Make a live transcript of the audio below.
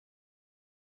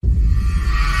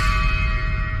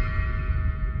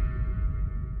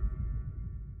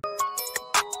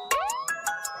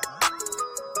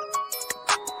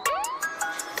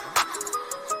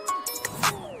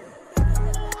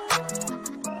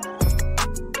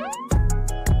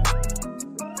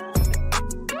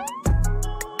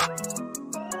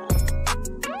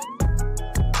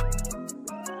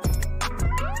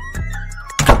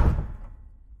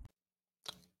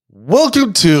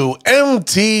Welcome to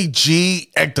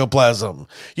MTG Ectoplasm,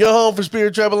 your home for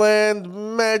spirit travel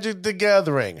and Magic the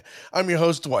Gathering. I'm your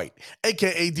host, Dwight,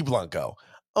 aka DeBlanco,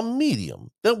 a medium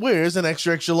that wears an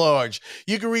extra large.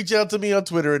 You can reach out to me on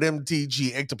Twitter at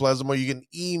MTG Ectoplasm, or you can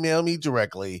email me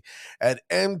directly at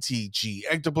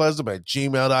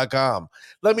mtgectoplasm@gmail.com.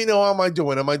 Let me know how am I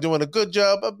doing. Am I doing a good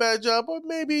job, a bad job, or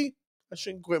maybe I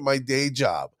shouldn't quit my day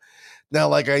job? Now,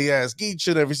 like I ask each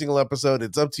and every single episode,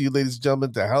 it's up to you, ladies and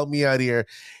gentlemen, to help me out here.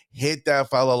 Hit that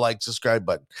follow, like, subscribe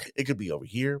button. It could be over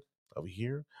here, or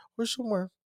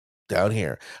somewhere down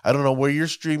here. I don't know where you're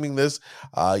streaming this.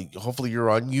 Hopefully you're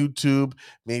on YouTube.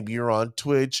 Maybe you're on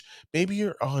Twitch. Maybe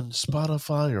you're on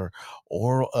Spotify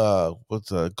or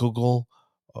what's Google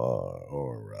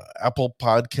or Apple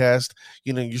Podcast.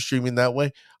 You know, you're streaming that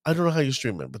way. I don't know how you're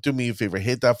streaming, but do me a favor,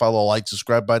 hit that follow, like,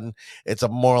 subscribe button. It's a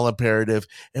moral imperative.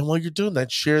 And while you're doing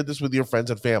that, share this with your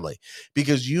friends and family,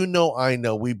 because you know, I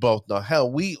know, we both know,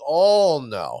 hell, we all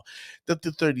know that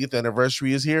the 30th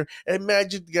anniversary is here, and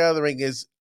Magic the Gathering is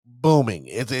booming.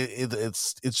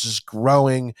 It's just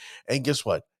growing. And guess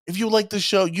what? If you like the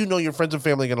show, you know your friends and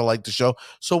family are gonna like the show.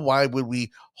 So why would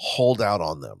we hold out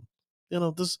on them? You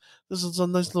know, this is a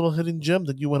nice little hidden gem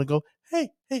that you want to go, hey,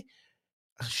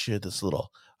 I'll share this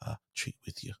little treat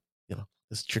with you. You know,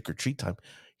 it's trick or treat time.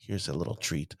 Here's a little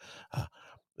treat.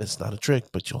 It's not a trick,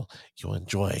 but you'll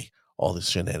enjoy all the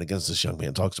shenanigans this young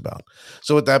man talks about.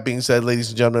 So with that being said, ladies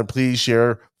and gentlemen, please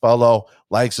share, follow,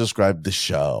 like, subscribe the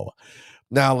show.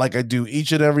 Now, like I do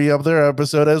each and every other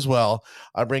episode as well,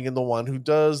 I bring in the one who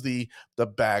does the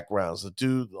backgrounds, that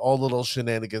do all the little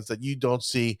shenanigans that you don't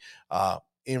see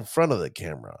in front of the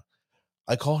camera.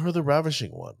 I call her the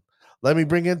Ravishing One. Let me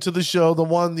bring into the show the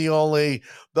one, the only,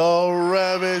 the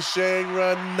Ravishing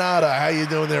Renata. How you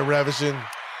doing there, Ravishing?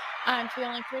 I'm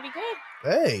feeling pretty good.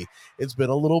 Hey, it's been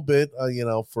a little bit,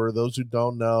 for those who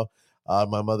don't know,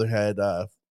 my mother had,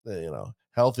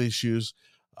 health issues.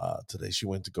 Today she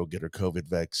went to go get her COVID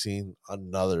vaccine,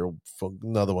 another one,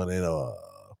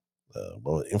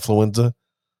 influenza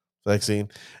vaccine.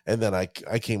 And then I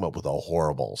came up with a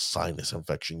horrible sinus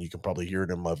infection. You can probably hear it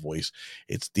in my voice.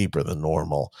 It's deeper than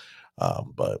normal.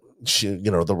 But she,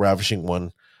 the Ravishing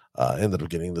One ended up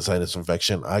getting the sinus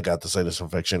infection. I got the sinus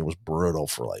infection. It was brutal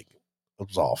it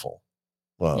was awful.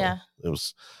 Well, yeah. It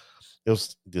was, I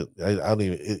don't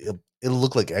even, it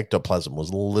looked like ectoplasm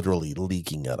was literally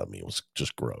leaking out of me. It was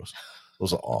just gross. It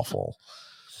was awful.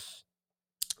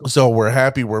 So we're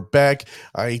happy we're back.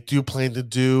 I do plan to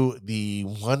do the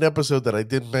one episode that I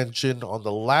did mention on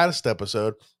the last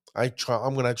episode. I'm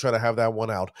going to try to have that one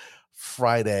out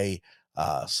Friday,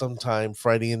 sometime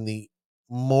Friday in the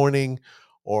morning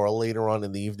or later on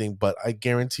in the evening. But I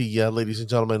guarantee you, ladies and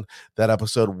gentlemen, that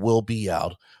episode will be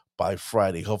out by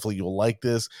Friday. Hopefully you'll like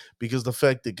this, because the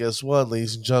fact that, guess what,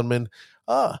 ladies and gentlemen,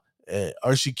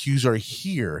 RCQs are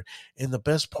here. And the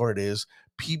best part is,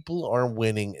 people are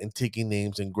winning and taking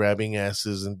names and grabbing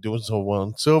asses and doing so on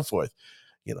and so forth.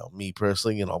 Me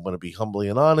personally, I'm going to be humbly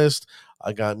and honest.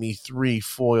 I got me 3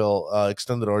 foil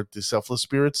extended art to Selfless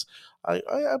Spirits. I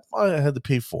had to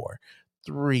pay for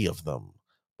 3 of them,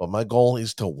 but my goal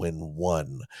is to win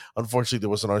 1. Unfortunately, there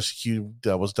was an RCQ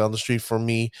that was down the street from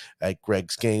me at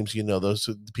Greg's Games. Those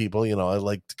people, I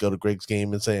like to go to Greg's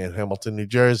Game and say in Hamilton, New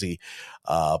Jersey.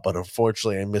 But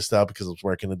unfortunately, I missed out because I was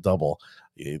working a double.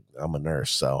 I'm a nurse,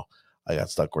 so I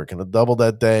got stuck working a double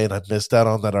that day, and I missed out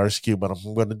on that RCQ. But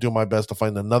I'm going to do my best to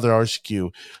find another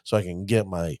RCQ so I can get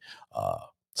my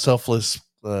selfless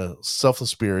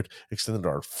spirit extended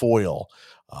art foil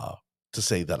to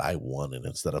say that I won it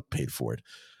instead of paid for it.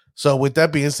 So with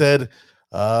that being said,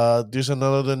 there's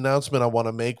another announcement I want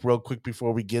to make real quick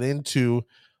before we get into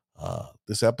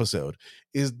this episode,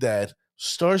 is that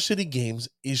Star City Games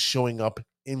is showing up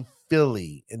in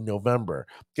Philly in November.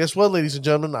 Guess what, ladies and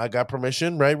gentlemen? I got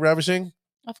permission, right, Ravishing?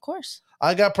 Of course.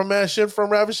 I got permission from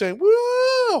Ravishing. Woo!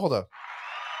 Hold on.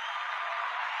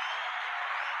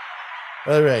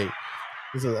 All right.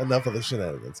 This is enough of the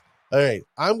shenanigans. All right.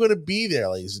 I'm going to be there,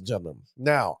 ladies and gentlemen.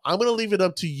 Now, I'm going to leave it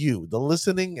up to you, the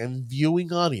listening and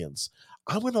viewing audience.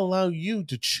 I'm going to allow you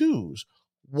to choose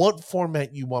what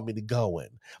format you want me to go in.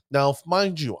 Now,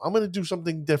 mind you, I'm going to do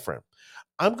something different.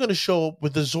 I'm going to show up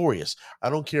with Azorius.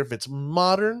 I don't care if it's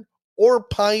modern or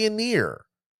pioneer.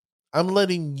 I'm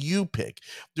letting you pick.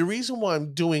 The reason why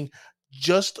I'm doing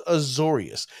just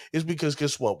Azorius is because,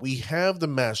 guess what? We have the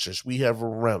Masters, we have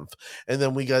Remph, and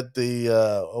then we got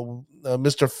the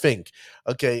Mr. Fink,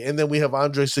 okay, and then we have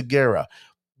Andre Segura.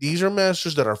 These are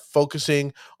Masters that are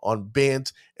focusing on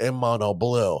Bant and Mono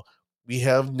Blue. We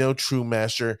have no true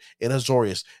master in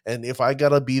Azorius. And if I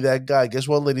gotta be that guy, guess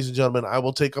what, ladies and gentlemen? I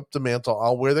will take up the mantle.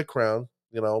 I'll wear the crown.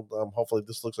 Hopefully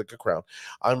this looks like a crown.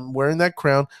 I'm wearing that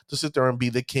crown to sit there and be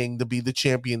the king, to be the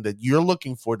champion that you're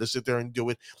looking for, to sit there and do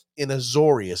it in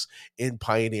Azorius, in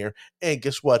Pioneer. And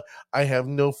guess what? I have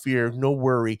no fear, no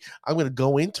worry. I'm going to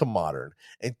go into Modern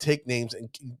and take names and,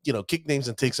 kick names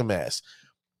and take some ass.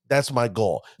 That's my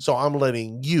goal. So I'm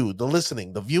letting you,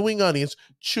 the viewing audience,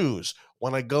 choose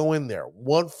when I go in there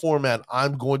what format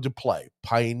I'm going to play,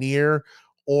 Pioneer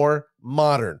or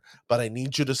Modern. But I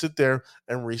need you to sit there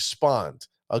and respond.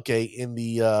 Okay, in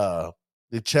the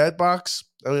chat box.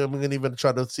 I'm going to even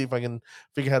try to see if I can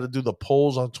figure out how to do the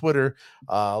polls on Twitter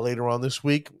later on this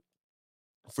week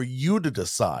for you to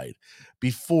decide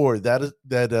before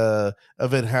that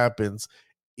event happens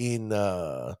in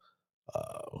the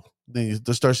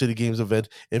Star City Games event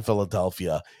in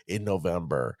Philadelphia in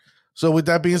November. So with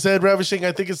that being said, Ravishing,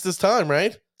 I think it's this time,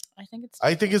 right?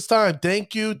 I think it's time.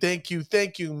 Thank you,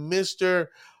 Mr.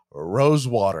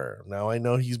 Rosewater. Now I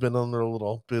know he's been under a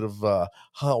little bit of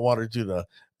hot water due to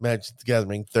Magic the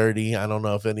Gathering 30. I don't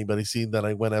know if anybody's seen that.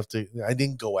 I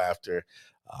didn't go after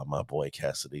my boy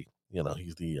Cassidy.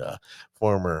 He's the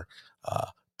former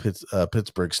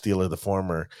Pittsburgh Steeler, the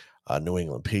former New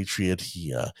England Patriot.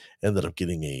 He ended up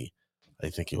getting I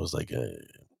think it was like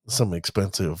some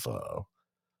expensive, what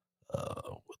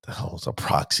the hell was a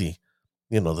proxy?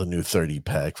 The new 30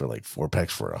 pack for like 4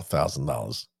 packs for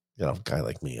 $1,000. A guy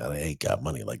like me, I ain't got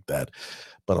money like that.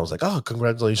 But I was like, oh,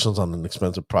 congratulations on an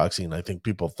expensive proxy. And I think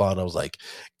people thought I was like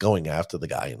going after the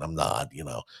guy, and I'm not.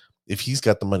 If he's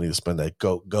got the money to spend, that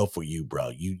go for you,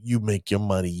 bro. You make your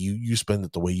money. You spend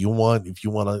it the way you want. If you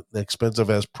want an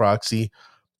expensive ass proxy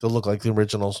to look like the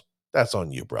originals, that's on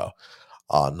you, bro.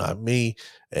 Not me.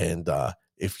 And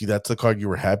if that's the card you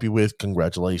were happy with,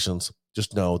 congratulations.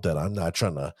 Just know that I'm not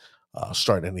trying to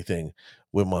start anything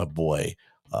with my boy,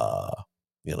 the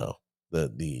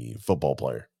football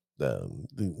player.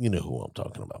 You know who I'm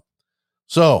talking about.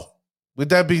 So, with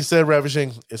that being said,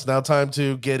 Ravishing, it's now time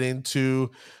to get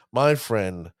into my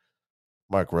friend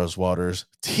Mark Rosewater's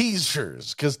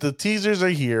teasers, because the teasers are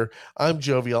here. I'm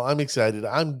jovial. I'm excited.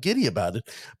 I'm giddy about it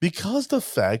because the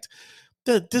fact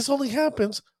that this only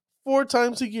happens 4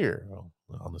 times a year. Well,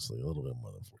 honestly, a little bit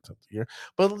more than 4 times a year.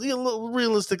 But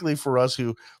realistically, for us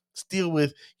who deal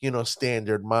with,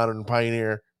 standard, modern,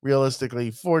 Pioneer,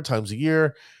 realistically, 4 times a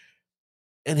year.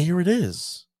 And here it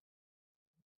is.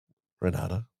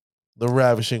 Renata, the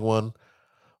ravishing one,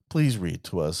 please read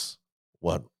to us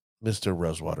what Mr.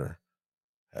 Rosewater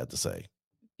had to say.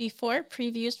 Before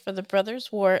previews for the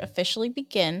Brothers' War officially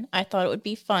begin, I thought it would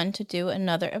be fun to do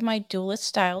another of my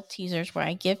duelist-style teasers where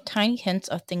I give tiny hints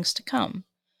of things to come.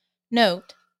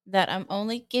 Note that I'm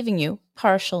only giving you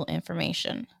partial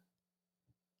information.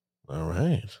 All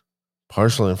right.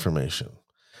 Partial information.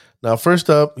 Now, first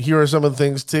up, here are some of the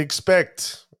things to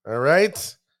expect. All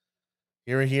right.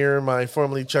 Here are my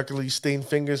formerly chocolatey stained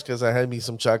fingers because I had me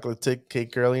some chocolate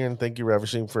cake earlier. And thank you,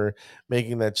 Ravishing, for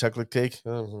making that chocolate cake.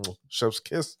 Chef's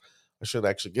kiss. I should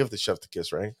actually give the chef the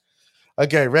kiss, right?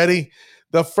 Okay, ready?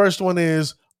 The first one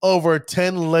is over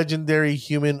 10 legendary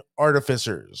human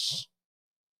artificers.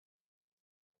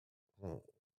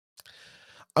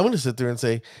 I'm going to sit there and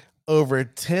say over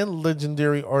 10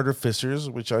 legendary artificers,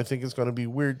 which I think is going to be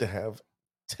weird to have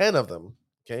 10 of them.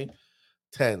 Okay,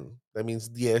 10. That means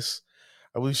yes.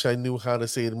 I wish I knew how to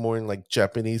say it more in like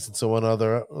Japanese and so on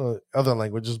other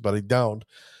languages, but I don't.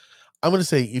 I'm going to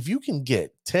say if you can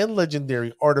get 10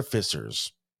 legendary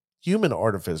artificers, human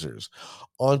artificers,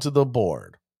 onto the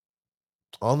board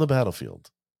on the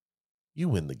battlefield, you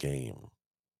win the game.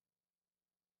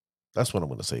 That's what I'm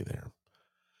going to say there.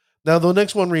 Now, the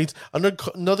next one reads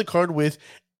another card with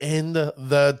end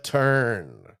the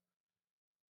turn.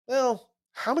 Well,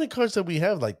 how many cards that we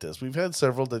have like this? We've had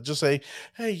several that just say,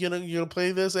 hey, you're going to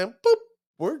play this, and boop,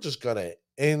 we're just going to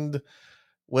end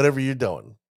whatever you're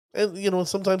doing. And,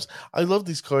 sometimes I love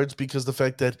these cards because the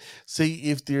fact that, say,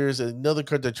 if there's another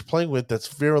card that you're playing with that's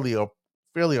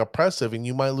fairly oppressive and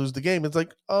you might lose the game, it's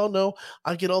like, oh, no,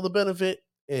 I get all the benefit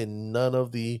and none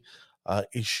of the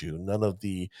issue, none of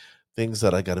the things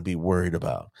that I got to be worried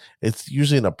about. It's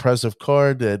usually an oppressive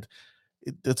card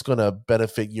that's going to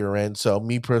benefit your end. So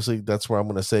me personally, that's what I'm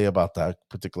going to say about that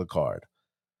particular card.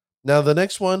 Now, the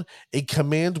next one, a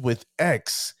command with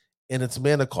X in its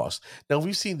mana cost. Now,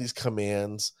 we've seen these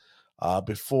commands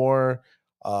before.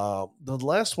 The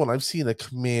last one I've seen a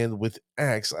command with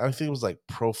X, I think it was like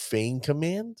Profane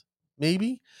Command,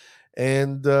 maybe.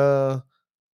 And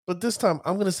but this time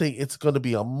I'm going to say it's going to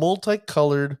be a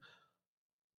multicolored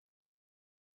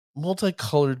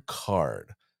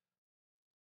card.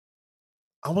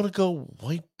 I want to go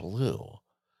white blue.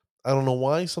 I don't know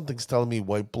why. Something's telling me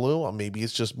white blue. Or maybe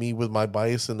it's just me with my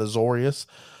bias in Azorius,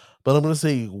 but I'm going to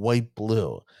say white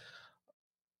blue.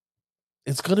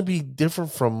 It's going to be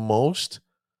different from most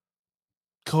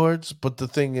cards, but the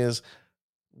thing is,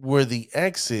 where the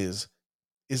X is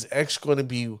X going to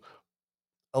be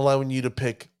allowing you to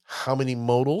pick how many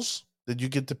modals that you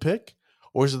get to pick?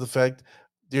 Or is it the fact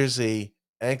there's a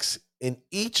X in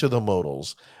each of the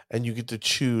modals and you get to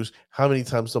choose how many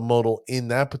times the modal in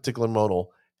that particular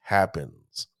modal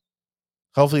happens?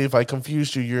 Hopefully, if I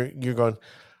confused you, you're going,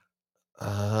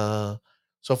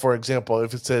 so for example,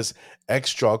 if it says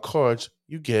X draw cards,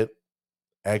 you get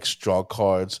X draw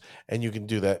cards, and you can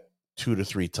do that 2 to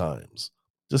 3 times.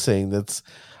 Just saying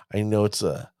I know it's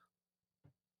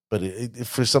but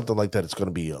for something like that, it's going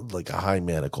to be like a high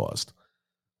mana cost.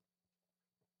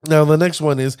 Now, the next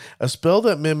one is a spell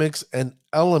that mimics an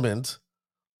element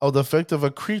of the effect of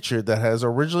a creature that has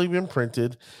originally been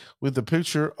printed with the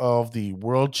picture of the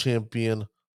world champion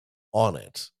on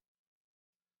it.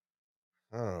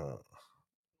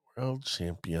 World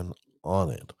champion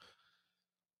on it.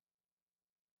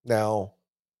 Now,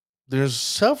 there's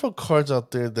several cards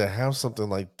out there that have something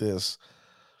like this.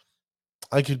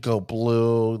 I could go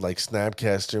blue, like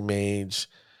Snapcaster Mage.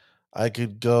 I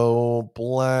could go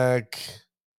black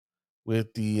with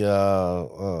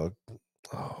oh,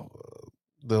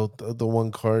 the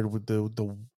one card with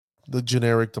the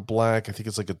generic to black. I think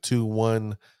it's like a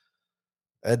 2/1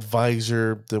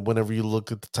 advisor that whenever you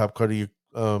look at the top card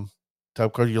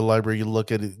of your library, you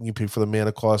look at it and you pay for the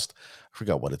mana cost. I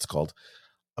forgot what it's called.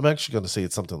 I'm actually going to say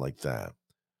it's something like that,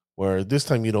 where this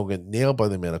time you don't get nailed by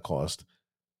the mana cost.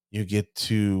 You get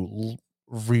to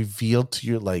reveal to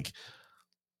your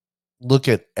look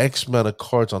at X amount of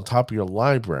cards on top of your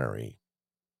library,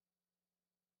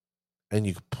 and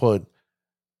you can put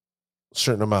a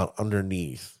certain amount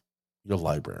underneath your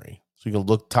library. So you can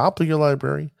look top of your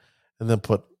library and then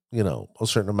put, a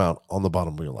certain amount on the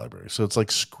bottom of your library. So it's like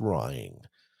scrying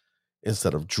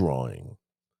instead of drawing.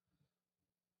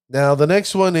 Now, the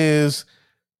next one is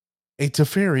a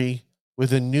Teferi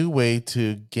with a new way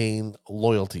to gain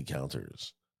loyalty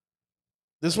counters.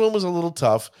 This one was a little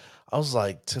tough. I was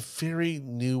like, Teferi,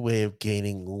 new way of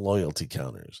gaining loyalty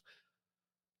counters.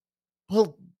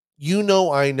 Well,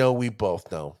 I know, we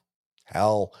both know.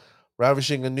 Hell,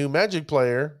 ravishing a new Magic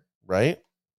player, right,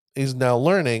 is now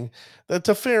learning that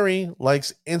Teferi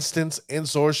likes instants and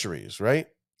sorceries, right?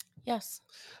 Yes.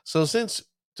 So since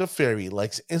Teferi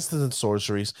likes instants and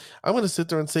sorceries, I'm going to sit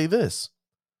there and say this,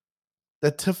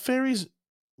 that Teferi's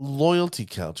loyalty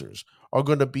counters are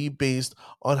going to be based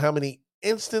on how many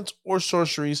instants or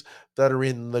sorceries that are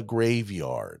in the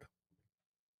graveyard.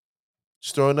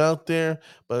 Just throwing out there,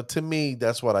 but to me,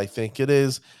 that's what I think it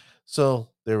is. So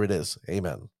there it is.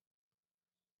 Amen.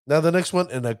 Now, the next one,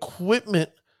 an equipment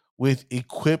with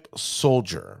Equip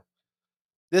Soldier.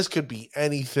 This could be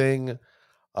anything,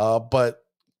 but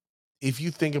if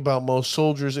you think about most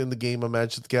soldiers in the game of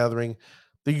Magic the Gathering,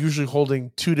 they're usually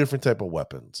holding two different type of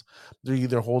weapons. They're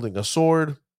either holding a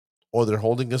sword or they're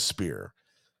holding a spear.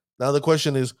 Now, the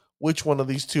question is, which one of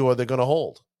these two are they going to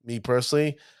hold? Me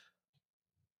personally,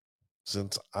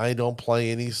 since I don't play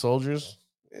any soldiers,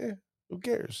 who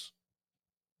cares?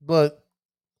 But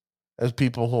as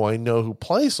people who I know who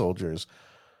play soldiers,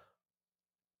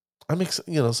 I'm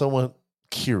somewhat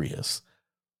curious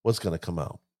what's going to come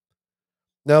out.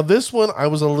 Now, this one I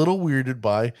was a little weirded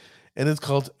by, and it's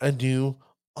called a new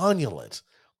Onulet.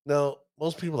 Now,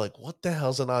 most people are like, what the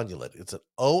hell's an Onulet? It's an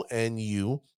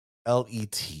Onulet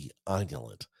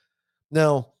Onulet.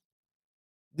 Now,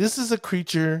 this is a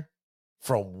creature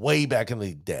from way back in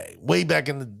the day, way back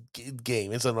in the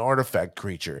game. It's an artifact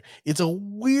creature. It's a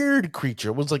weird creature.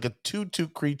 It was like a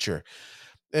 2/2 creature.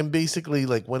 And basically,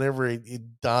 like whenever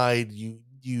it died,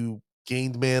 you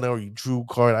gained mana or you drew a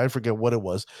card. I forget what it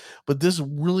was. But this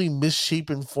really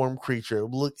misshapen form creature,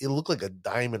 it looked like a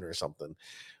diamond or something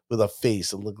with a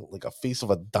face. It looked like a face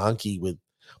of a donkey with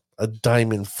a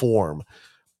diamond form.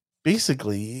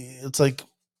 Basically,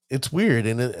 it's weird,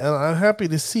 and I'm happy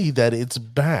to see that it's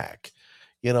back.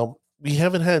 We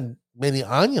haven't had many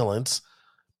Onulets,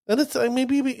 and it's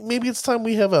maybe it's time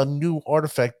we have a new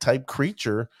artifact type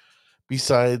creature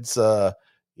besides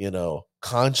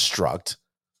Construct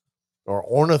or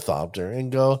Ornithopter,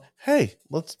 and go, hey,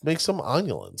 let's make some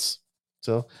Onulets.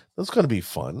 So that's going to be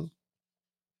fun.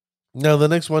 Now the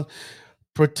next one,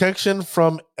 protection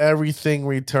from everything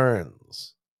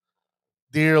returns.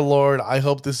 Dear Lord, I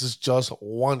hope this is just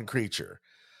one creature,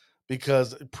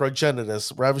 because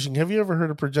Progenitus, Ravishing, have you ever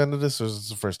heard of Progenitus, or is this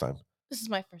the first time? This is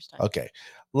my first time. Okay.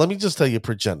 Let me just tell you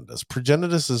Progenitus.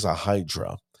 Progenitus is a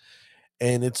Hydra,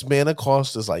 and its mana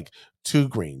cost is like 2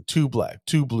 green, 2 black,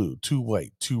 2 blue, 2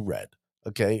 white, 2 red.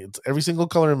 Okay, it's every single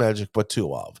color in Magic but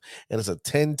 2 of, and it's a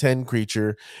 10/10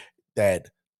 creature that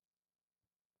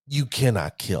you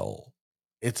cannot kill.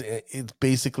 It's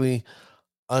basically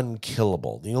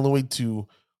unkillable. The only way to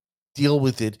deal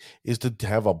with it is to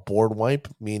have a board wipe,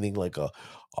 meaning like a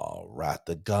Wrath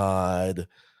the God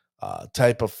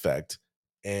type effect,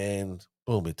 and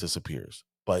boom, it disappears.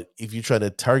 But if you try to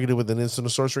target it with an instant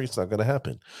or sorcery, it's not going to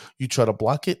happen. You try to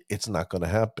block it, it's not going to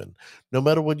happen. No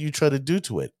matter what you try to do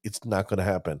to it, it's not going to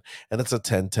happen. And it's a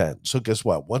 10/10. So guess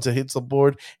what? Once it hits the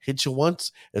board, hits you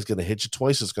once, it's going to hit you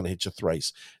twice, it's going to hit you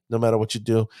thrice. No matter what you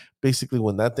do, basically,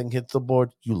 when that thing hits the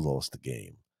board, you lost the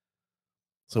game.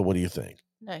 So what do you think?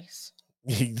 Nice.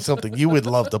 Something you would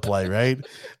love to play, right?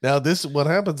 Now, what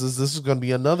happens is this is going to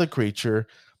be another creature.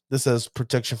 This has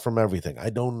protection from everything. I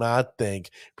do not think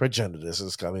Progenitus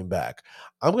is coming back.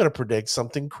 I'm going to predict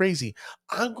something crazy.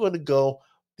 I'm going to go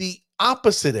the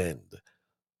opposite end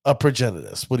of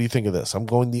Progenitus. What do you think of this? I'm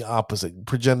going the opposite.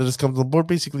 Progenitus comes on board.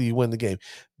 Basically, you win the game.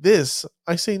 This,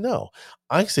 I say no.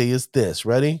 I say is this.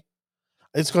 Ready?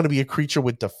 It's going to be a creature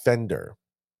with Defender.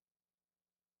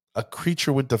 A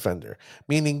creature with Defender,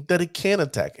 meaning that it can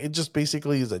attack. It just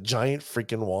basically is a giant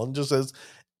freaking wall and just says,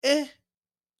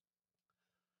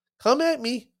 come at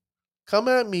me,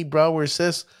 bro. Where it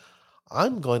says,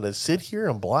 I'm going to sit here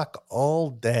and block all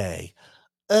day.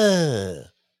 Or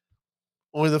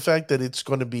the fact that it's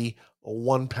going to be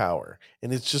 1 power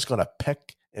and it's just going to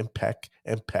peck and peck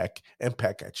and peck and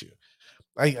peck at you.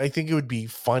 I think it would be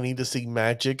funny to see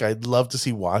Magic. I'd love to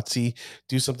see WotC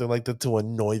do something like that to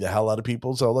annoy the hell out of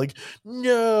people. So like,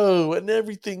 no, an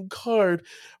everything card,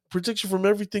 protection from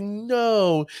everything.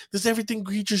 No, this everything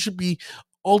creature should be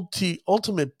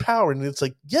ultimate power. And it's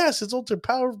like, yes, it's ultimate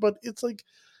power, but it's like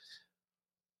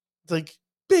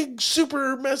big,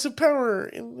 super massive power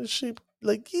in the shape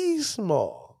like he's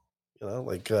small.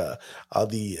 Like the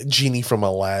genie from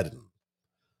Aladdin.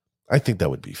 I think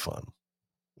that would be fun.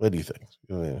 What do you think?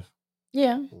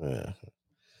 Yeah.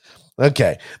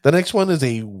 Okay. The next one is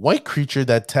a white creature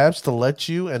that taps to let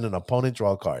you and an opponent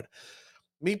draw a card.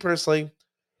 Me personally,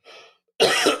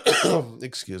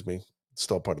 excuse me,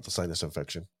 still part of the sinus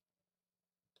infection.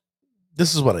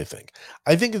 This is what I think.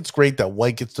 I think it's great that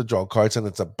white gets to draw cards, and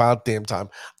it's about damn time.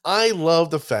 I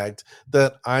love the fact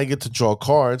that I get to draw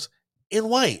cards in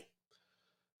white.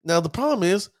 Now, the problem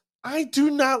is, I do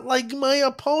not like my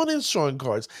opponents drawing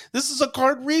cards. This is a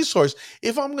card resource.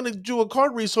 If I'm going to do a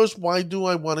card resource, why do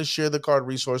I want to share the card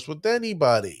resource with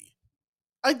anybody?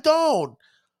 I don't.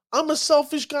 I'm a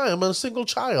selfish guy. I'm a single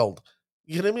child.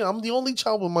 You know what I mean? I'm the only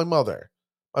child with my mother.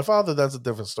 My father, that's a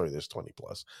different story. There's 20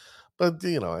 plus. But,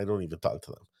 I don't even talk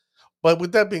to them. But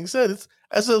with that being said, it's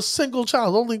as a single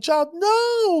child, only child,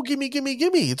 no, gimme.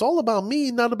 It's all about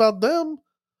me, not about them.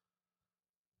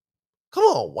 Come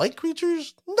on, white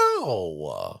creatures?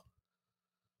 No.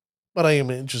 But I am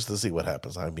interested to see what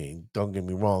happens. I mean, don't get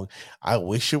me wrong. I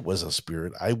wish it was a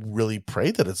spirit. I really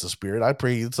pray that it's a spirit. I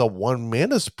pray it's a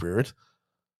 1-mana spirit.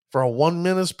 For a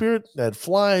 1-mana spirit that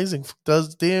flies and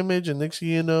does damage, and next thing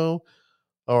you know,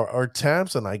 or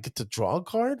taps, and I get to draw a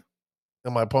card,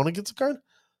 and my opponent gets a card.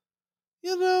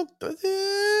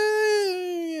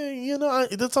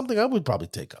 That's something I would probably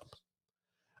take up.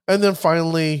 And then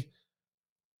finally,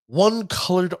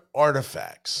 1-colored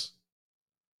artifacts.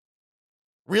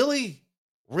 Really?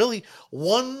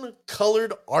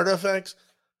 1-colored artifacts?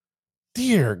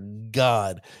 Dear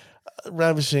God.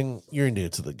 Ravishing, you're new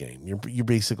to the game. You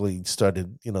basically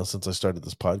started, since I started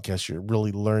this podcast, you're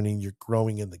really learning, you're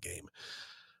growing in the game.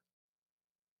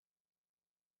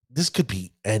 This could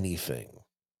be anything.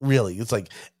 Really. It's like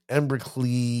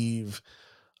Embercleave.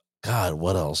 God,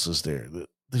 what else is there?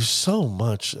 There's so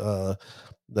much.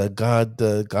 The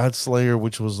God Slayer,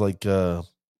 which was like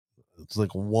it's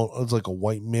like a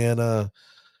white mana.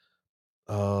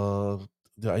 I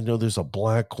know there's a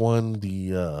black one.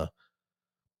 The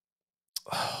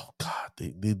oh God,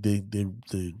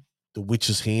 the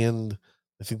witch's hand.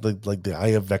 I think like the Eye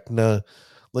of Vecna.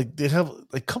 Like they have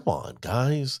like, come on,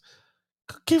 guys,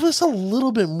 give us a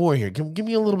little bit more here. Give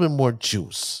me a little bit more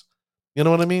juice. You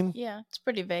know what I mean? Yeah, it's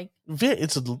pretty vague.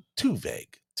 It's too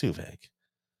vague. Too vague.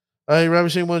 All right,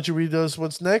 Ravishing, why don't you read us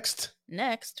what's next?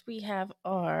 Next, we have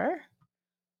our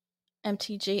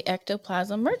MTG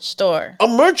Ectoplasm merch store. A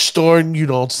merch store, and you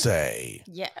don't say.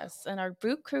 Yes, and our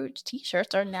Boo Crew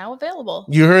t-shirts are now available.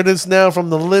 You heard this now from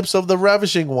the lips of the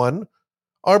Ravishing one.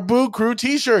 Our Boo Crew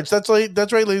t-shirts. That's right,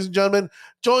 ladies and gentlemen.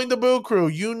 Join the Boo Crew.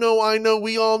 You know, I know,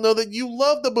 we all know that you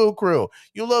love the Boo Crew.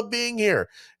 You love being here.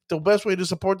 The best way to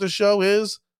support the show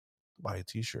is buy a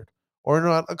t-shirt or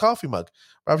not a coffee mug.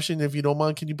 Ravishing, if you don't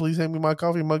mind, can you please hand me my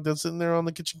coffee mug that's sitting there on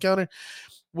the kitchen counter?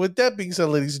 With that being said,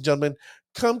 ladies and gentlemen,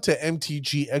 come to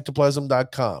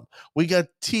mtgectoplasm.com. We got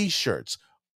t-shirts,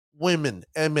 women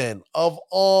and men of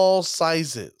all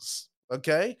sizes.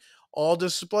 Okay? All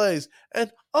displays.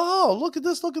 And oh, look at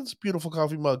this. Look at this beautiful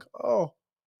coffee mug.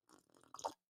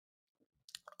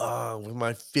 With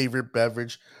my favorite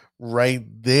beverage right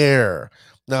there.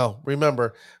 Now,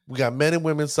 remember, we got men and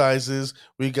women sizes.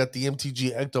 We got the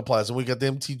MTG Ectoplasm. We got the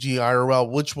MTG IRL,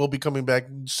 which will be coming back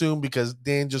soon because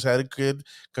Dan just had a kid.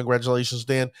 Congratulations,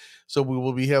 Dan. So we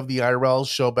will have the IRL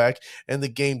show back and the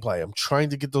gameplay. I'm trying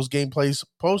to get those gameplays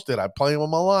posted. I play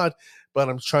them a lot, but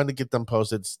I'm trying to get them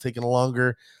posted. It's taking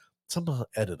longer. Some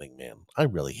editing, man. I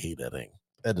really hate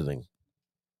editing.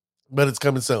 But it's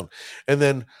coming soon. And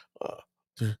then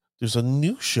there's a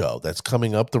new show that's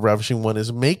coming up. The Ravishing One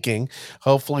is making.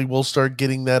 Hopefully, we'll start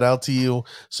getting that out to you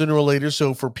sooner or later.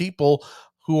 So, for people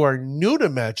who are new to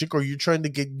Magic, or you're trying to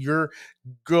get your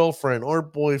girlfriend or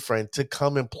boyfriend to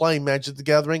come and play Magic the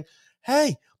Gathering,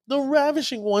 hey, the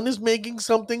Ravishing One is making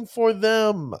something for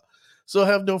them. So,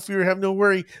 have no fear, have no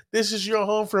worry. This is your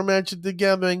home for Magic the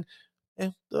Gathering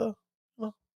and the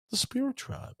Spirit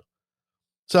Tribe.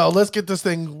 So, let's get this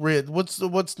thing rid.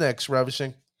 What's next,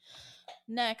 Ravishing?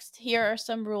 Next, here are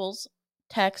some rules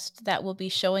text that will be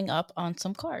showing up on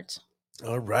some cards.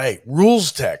 All right.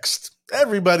 Rules text.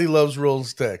 Everybody loves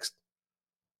rules text.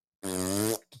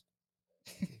 Right?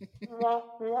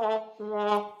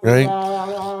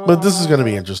 But this is going to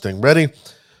be interesting. Ready?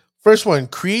 First one,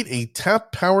 create a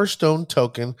tap Power Stone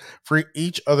token for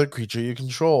each other creature you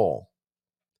control.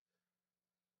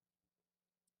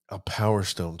 A Power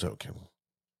Stone token.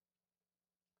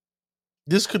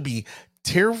 This could be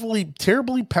terribly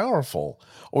powerful,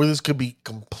 or this could be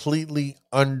completely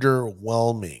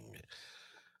underwhelming.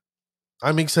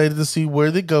 I'm excited to see where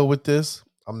they go with this.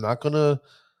 I'm not going to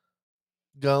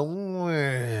go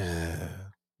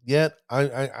yet.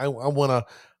 I want to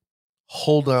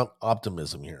hold out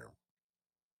optimism here.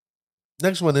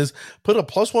 Next one is put a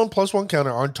 +1/+1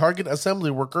 counter on target assembly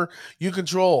worker you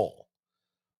control.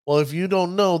 Well, if you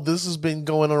don't know, this has been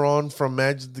going on from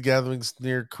Magic the Gathering's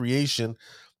near creation,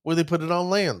 where they put it on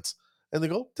lands. And they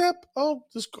go, tap, oh,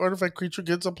 this artifact creature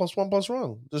gets a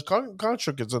 +1/+1. This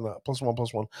construct gets a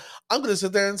 +1/+1. I'm going to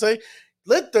sit there and say,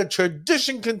 let the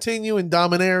tradition continue in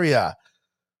Dominaria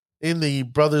in the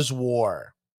Brothers'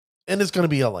 War. And it's going to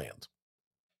be a land.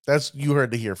 That's, you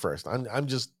heard it here first. I'm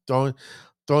just throwing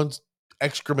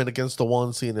excrement against the wall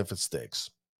and seeing if it sticks.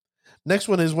 Next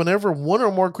one is whenever one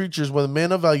or more creatures with a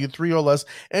mana value 3 or less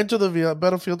enter the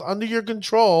battlefield under your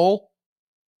control,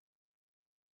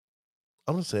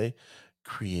 I'm going to say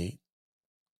create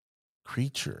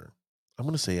creature. I'm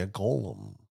going to say a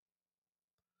golem.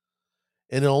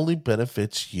 And it only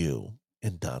benefits you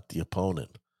and not the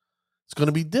opponent. It's going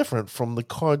to be different from the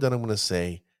card that I'm going to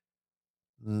say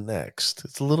next.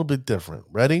 It's a little bit different.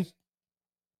 Ready?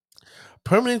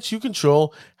 Permanents you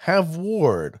control have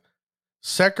ward.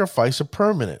 Sacrifice a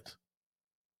permanent.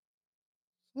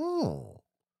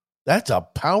 That's a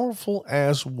powerful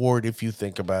ass ward if you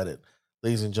think about it,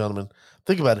 ladies and gentlemen.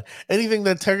 Think about it. Anything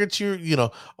that targets you,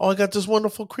 I got this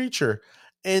wonderful creature,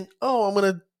 and I'm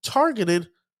gonna target it.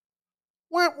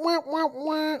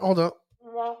 Hold on.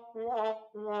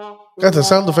 Got the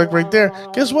sound effect right there.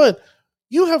 Guess what?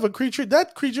 You have a creature.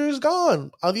 That creature is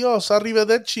gone. Adios,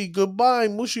 arrivederci, goodbye,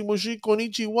 mushi mushi,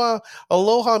 konnichiwa.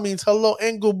 Aloha means hello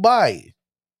and goodbye.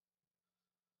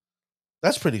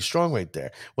 That's pretty strong right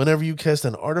there. Whenever you cast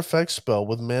an artifact spell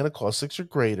with mana cost 6 or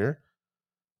greater,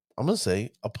 I'm going to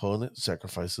say opponent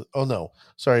sacrifices. Oh, no.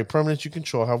 Sorry. Permanents you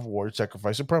control have ward,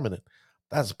 sacrifice a permanent.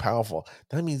 That's powerful.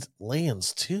 That means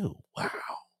lands too. Wow.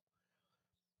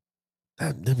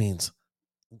 That means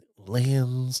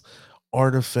lands,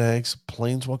 artifacts,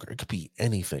 planeswalker. It could be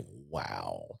anything.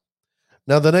 Wow.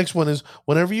 Now, the next one is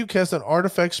whenever you cast an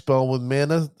artifact spell with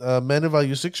mana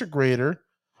value 6 or greater,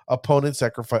 opponent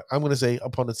sacrifice. I'm going to say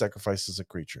opponent sacrifices a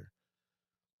creature.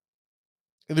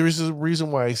 And there is a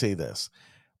reason why I say this.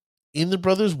 In the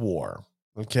Brothers' War,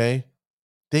 okay,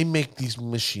 they make these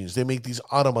machines, they make these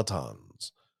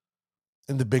automatons.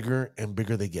 And the bigger and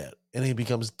bigger they get. And it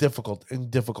becomes difficult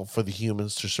for the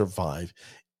humans to survive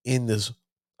in this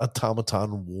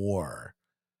automaton war.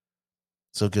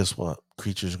 So guess what?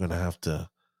 Creatures are going to have to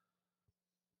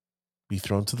be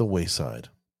thrown to the wayside.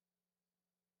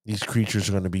 These creatures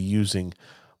are going to be using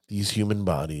these human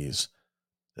bodies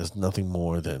as nothing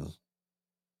more than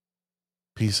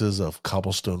pieces of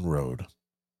cobblestone road.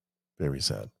 Very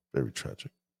sad, very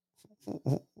tragic.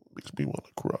 Makes me want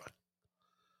to cry.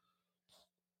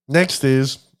 Next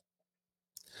is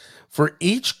For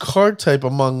each card type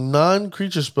among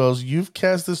non-creature spells you've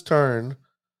cast this turn,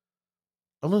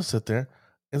 I'm going to sit there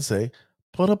and say,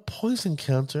 put a poison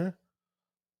counter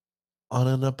on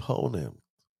an opponent.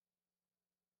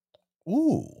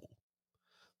 Ooh.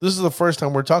 This is the first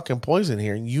time we're talking poison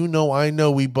here. And you know, I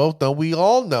know, we both know, we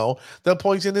all know that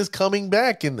poison is coming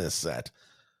back in this set.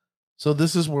 So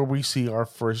this is where we see our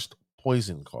first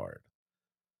poison card.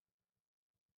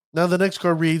 Now the next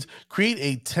card reads, create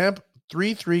a temp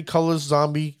 3/3 colorless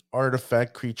zombie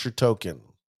artifact creature token.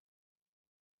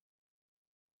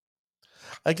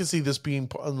 I can see this being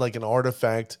like an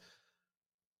artifact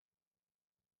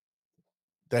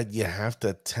that you have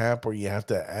to tap or you have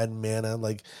to add mana.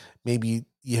 Like maybe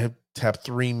you have tap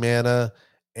 3 mana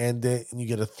and then you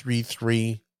get a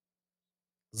 3/3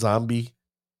 zombie.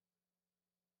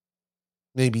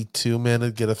 Maybe 2 mana,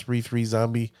 get a 3/3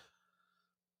 zombie.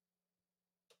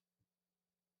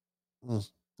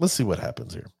 Let's see what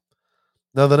happens here.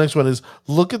 Now the next one is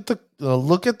look at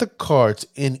the cards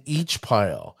in each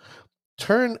pile.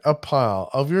 Turn a pile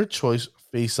of your choice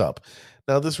face up.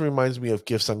 Now this reminds me of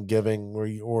Gifts on Giving,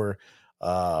 or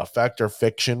Fact or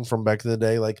Fiction from back in the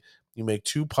day. Like you make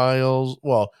 2 piles.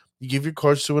 Well, you give your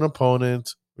cards to an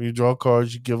opponent. Or you draw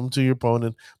cards, you give them to your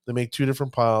opponent. They make 2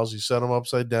 different piles. You set them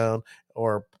upside down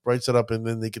or right side up, and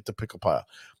then they get to pick a pile.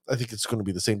 I think it's going to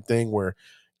be the same thing where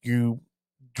you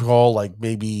draw like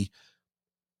maybe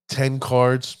 10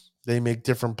 cards. They make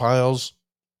different piles.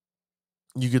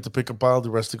 You get to pick a pile.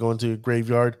 The rest to go into a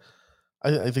graveyard.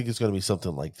 I think it's going to be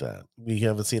something like that. We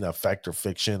haven't seen a Fact or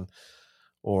Fiction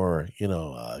or,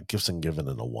 Gifts and Given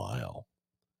in a while.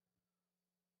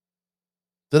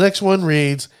 The next one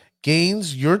reads,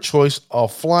 gains your choice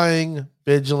of flying,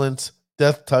 vigilance,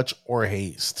 death touch, or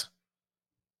haste.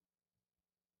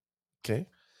 Okay.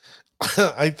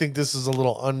 I think this is a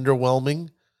little underwhelming.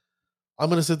 I'm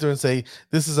going to sit there and say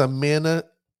this is a mana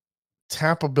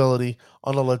tap ability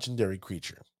on a legendary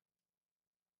creature.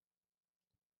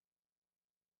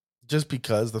 Just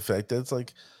because the fact that it's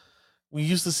like, we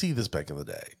used to see this back in the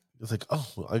day. It's like,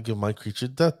 oh, I give my creature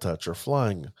death touch or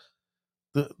flying.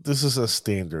 This is a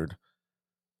standard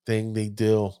thing they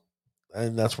do,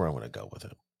 and that's where I'm going to go with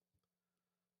it.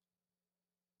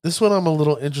 This one I'm a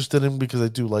little interested in because I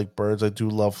do like birds. I do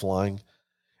love flying.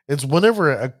 It's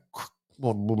whenever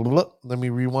let me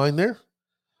rewind there.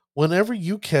 Whenever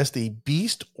you cast a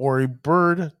beast or a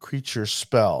bird creature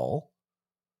spell,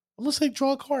 I'm going to say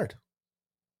draw a card.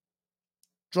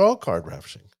 Draw a card,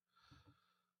 Ravishing.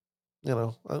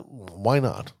 Why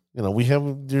not?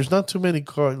 There's not too many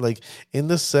cards. Like in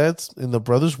the sets, in the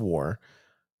Brothers War,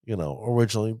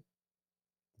 originally,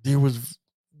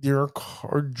 there are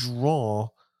card draw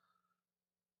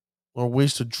or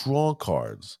ways to draw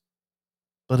cards.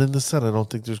 But in the set, I don't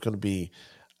think there's going to be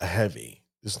a heavy.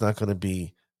 It's not going to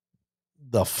be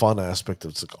the fun aspect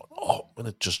of it's like, oh, I'm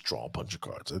going to just draw a bunch of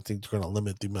cards. I think they're going to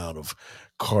limit the amount of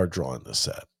card draw in the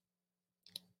set.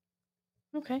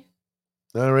 Okay.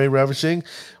 All right, Ravishing.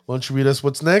 Why don't you read us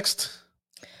what's next?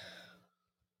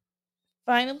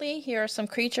 Finally, here are some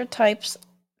creature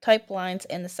type lines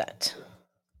in the set.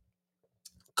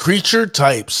 Creature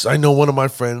types. I know one of my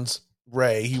friends,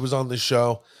 Ray, he was on the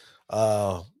show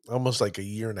almost like a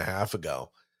year and a half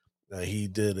ago. He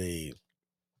did a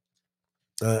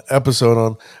episode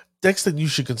on decks that you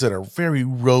should consider very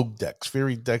rogue decks,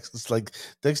 it's like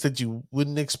decks that you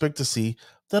wouldn't expect to see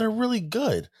that are really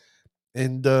good.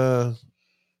 And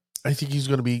I think he's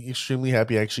going to be extremely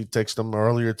happy. I actually texted him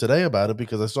earlier today about it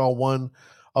because I saw one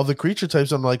of the creature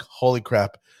types. I'm like, holy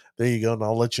crap. There you go. And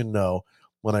I'll let you know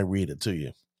when I read it to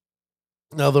you.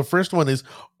 Now, the first one is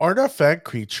Artifact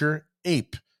Creature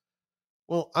Ape.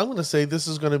 Well, I'm going to say this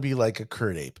is going to be like a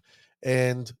Kird Ape.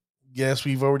 And yes,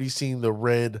 we've already seen the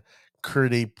red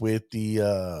Kird Ape with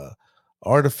the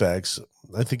artifacts.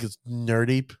 I think it's Nerd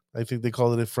Ape. I think they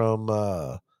called it from,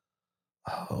 oh,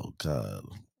 God.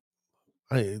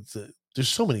 There's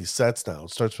so many sets now.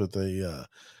 It starts with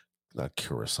not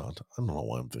Coruscant. I don't know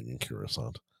why I'm thinking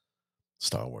Coruscant.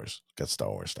 Star Wars. Got Star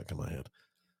Wars stuck in my head.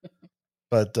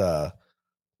 But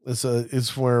it's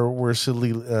where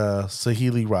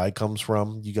Saheeli Rai comes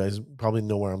from. You guys probably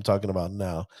know where I'm talking about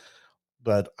now.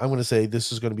 But I'm going to say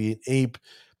this is going to be an ape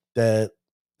that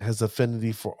has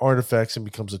affinity for artifacts and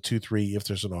becomes a 2/3 if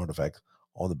there's an artifact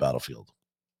on the battlefield.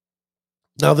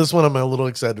 Now, this one I'm a little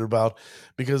excited about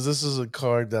because this is a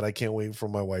card that I can't wait for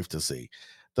my wife to see.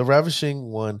 The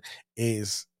Ravishing one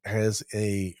has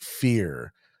a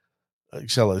fear,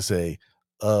 shall I say,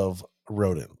 of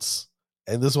rodents.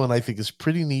 And this one I think is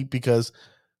pretty neat because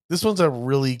this one's a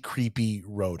really creepy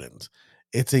rodent.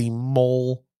 It's a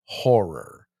mole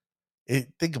horror.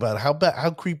 Think about it. How bad,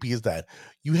 how creepy is that?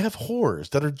 You have horrors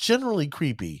that are generally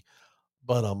creepy,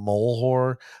 but a mole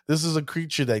horror. This is a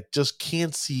creature that just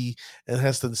can't see and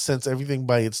has to sense everything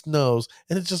by its nose,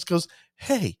 and it just goes,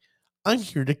 "Hey, I'm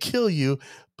here to kill you,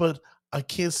 but I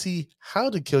can't see how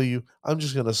to kill you. I'm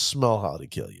just gonna smell how to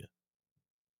kill you."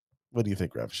 What do you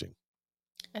think, Ravishing?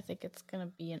 I think it's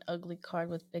gonna be an ugly card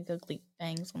with big ugly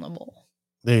fangs on the mole.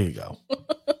 There you go.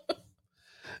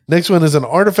 Next one is an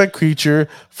artifact creature,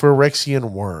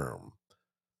 Phyrexian worm.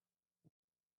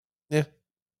 Yeah,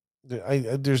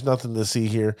 there's nothing to see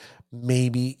here.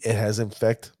 Maybe it has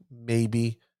infect,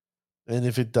 maybe, and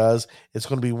if it does, it's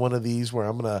going to be one of these where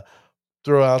I'm going to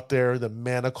throw out there the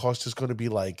mana cost is going to be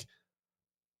like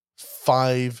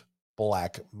 5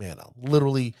 black mana,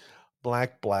 literally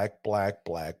black, black, black,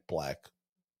 black, black,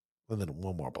 and then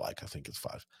one more black. I think it's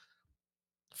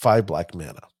 5 black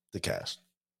mana to cast.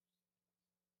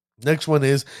 Next one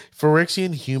is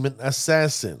Phyrexian human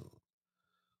assassin.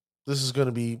 This is going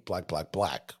to be black, black,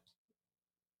 black.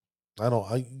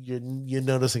 You're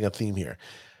noticing a theme here.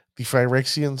 The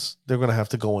Phyrexians, they're going to have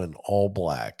to go in all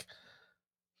black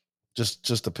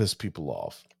just to piss people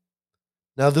off.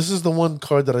 Now, this is the one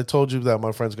card that I told you that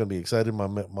my friend's going to be excited.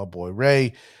 My boy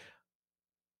Ray,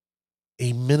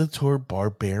 a Minotaur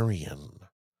Barbarian.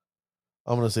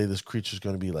 I'm going to say this creature is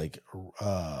going to be like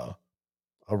a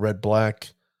red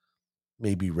black,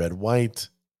 maybe red white,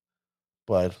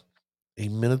 but a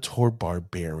Minotaur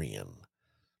Barbarian.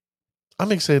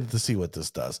 I'm excited to see what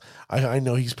this does. I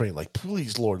know he's praying like,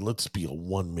 please, Lord, let's be a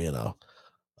 1 mana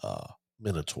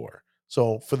Minotaur.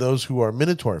 So for those who are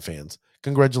Minotaur fans,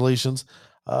 congratulations.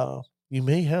 You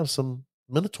may have some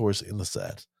Minotaurs in the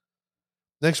set.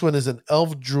 Next one is an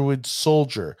Elf Druid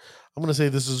Soldier. I'm going to say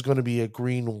this is going to be a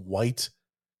green-white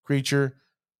creature.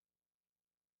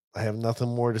 I have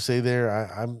nothing more to say there.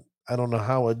 I don't know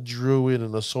how a druid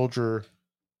and a soldier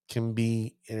can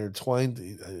be intertwined.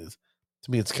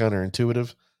 To me, it's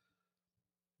counterintuitive.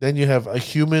 Then you have a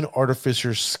human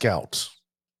artificer scout.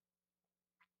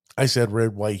 I said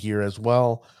red white here as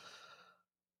well.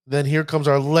 Then here comes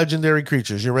our legendary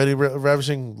creatures. You ready,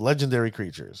 Ravishing? Legendary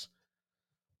creatures.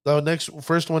 The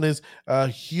first one is a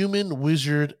human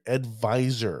wizard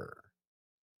advisor.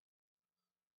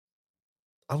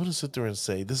 I'm going to sit there and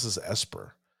say this is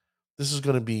Esper. This is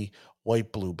going to be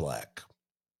white, blue, black.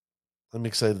 I'm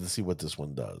excited to see what this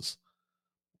one does.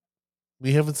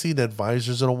 We haven't seen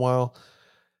advisors in a while,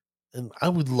 and I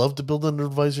would love to build an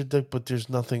advisor deck, but there's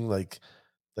nothing like.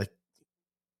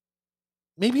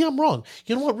 Maybe I'm wrong.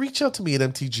 You know what? Reach out to me at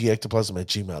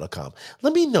mtgectoplasm@gmail.com.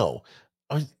 Let me know.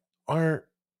 Are are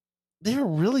there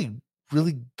really,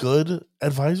 really good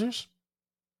advisors?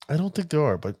 I don't think there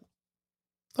are, but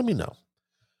let me know.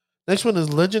 Next one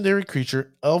is legendary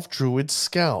creature, Elf Druid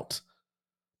Scout.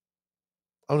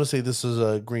 I'm going to say this is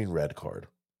a green red card.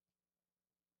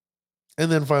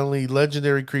 And then finally,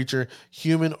 legendary creature,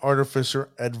 Human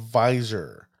Artificer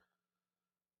Advisor.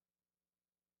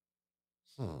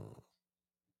 I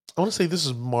want to say this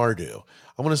is Mardu.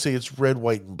 I want to say it's red,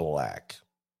 white, and black.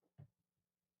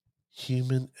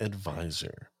 Human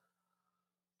Advisor.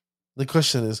 The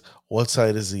question is, what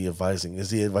side is he advising?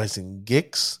 Is he advising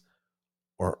Gix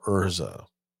or Urza?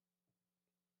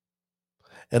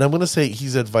 And I'm going to say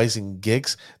he's advising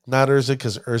Gix, not Urza,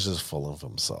 because Urza's full of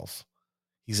himself.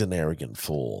 He's an arrogant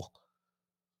fool.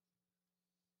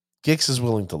 Gix is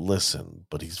willing to listen,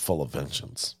 but he's full of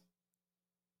vengeance.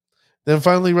 Then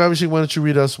finally, Ravishing, why don't you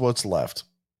read us what's left?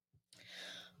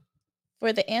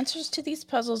 For the answers to these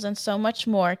puzzles and so much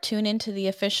more, tune into the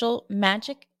official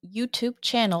Magic YouTube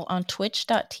channel on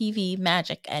twitch.tv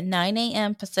magic at 9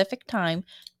 a.m. Pacific Time,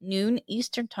 noon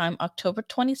Eastern Time, October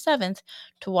 27th,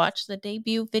 to watch the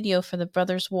debut video for the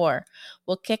Brothers War.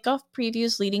 We'll kick off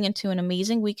previews leading into an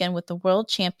amazing weekend with the World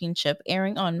Championship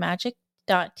airing on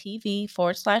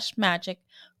magic.tv/magic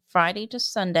Friday to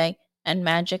Sunday and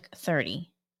Magic 30.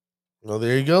 Well,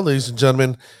 there you go, ladies and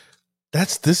gentlemen.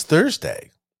 That's this Thursday.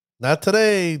 Not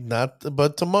today,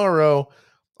 but tomorrow,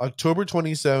 October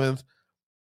 27th,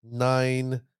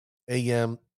 9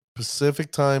 a.m.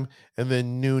 Pacific time, and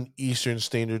then noon Eastern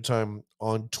Standard Time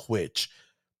on Twitch,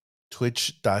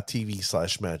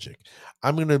 twitch.tv/magic.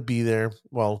 I'm going to be there.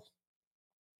 Well,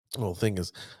 the thing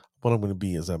is, what I'm going to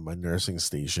be is at my nursing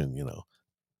station,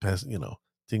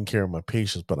 taking care of my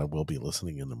patients, but I will be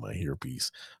listening into my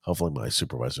earpiece. Hopefully my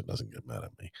supervisor doesn't get mad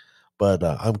at me. But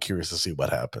I'm curious to see what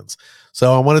happens.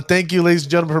 So I want to thank you, ladies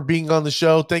and gentlemen, for being on the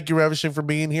show. Thank you, Ravishing, for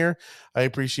being here. I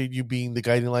appreciate you being the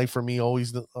guiding light for me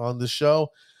always on the show.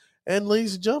 And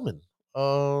ladies and gentlemen,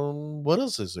 what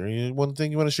else is there? One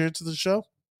thing you want to share to the show?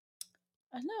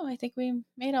 No, I think we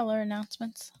made all our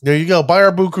announcements. There you go. Buy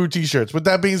our Boo Crew t-shirts. With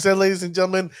that being said, ladies and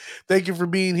gentlemen, thank you for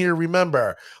being here.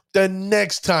 Remember, the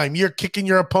next time you're kicking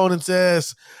your opponent's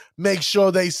ass, make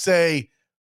sure they say,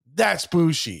 that's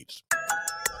Boo Sheets.